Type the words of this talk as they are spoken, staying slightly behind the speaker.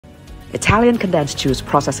Italian condensed juice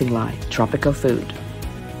processing line, Thabico Food.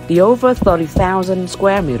 The over 30,000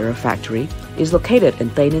 square meter factory is located in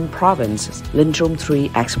Tây Ninh Province's Lintrum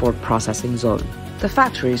 3 export processing zone. The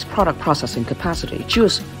factory's product processing capacity: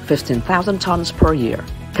 juice 15,000 tons per year,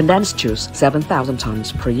 condensed juice 7,000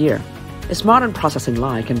 tons per year. Its modern processing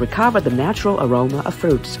line can recover the natural aroma of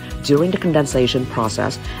fruits during the condensation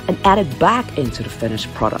process and add it back into the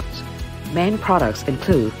finished product. Main products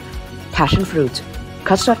include passion fruit,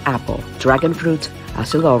 custard apple, dragon fruit,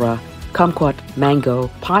 acelora, kumquat, mango,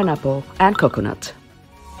 pineapple, and coconut.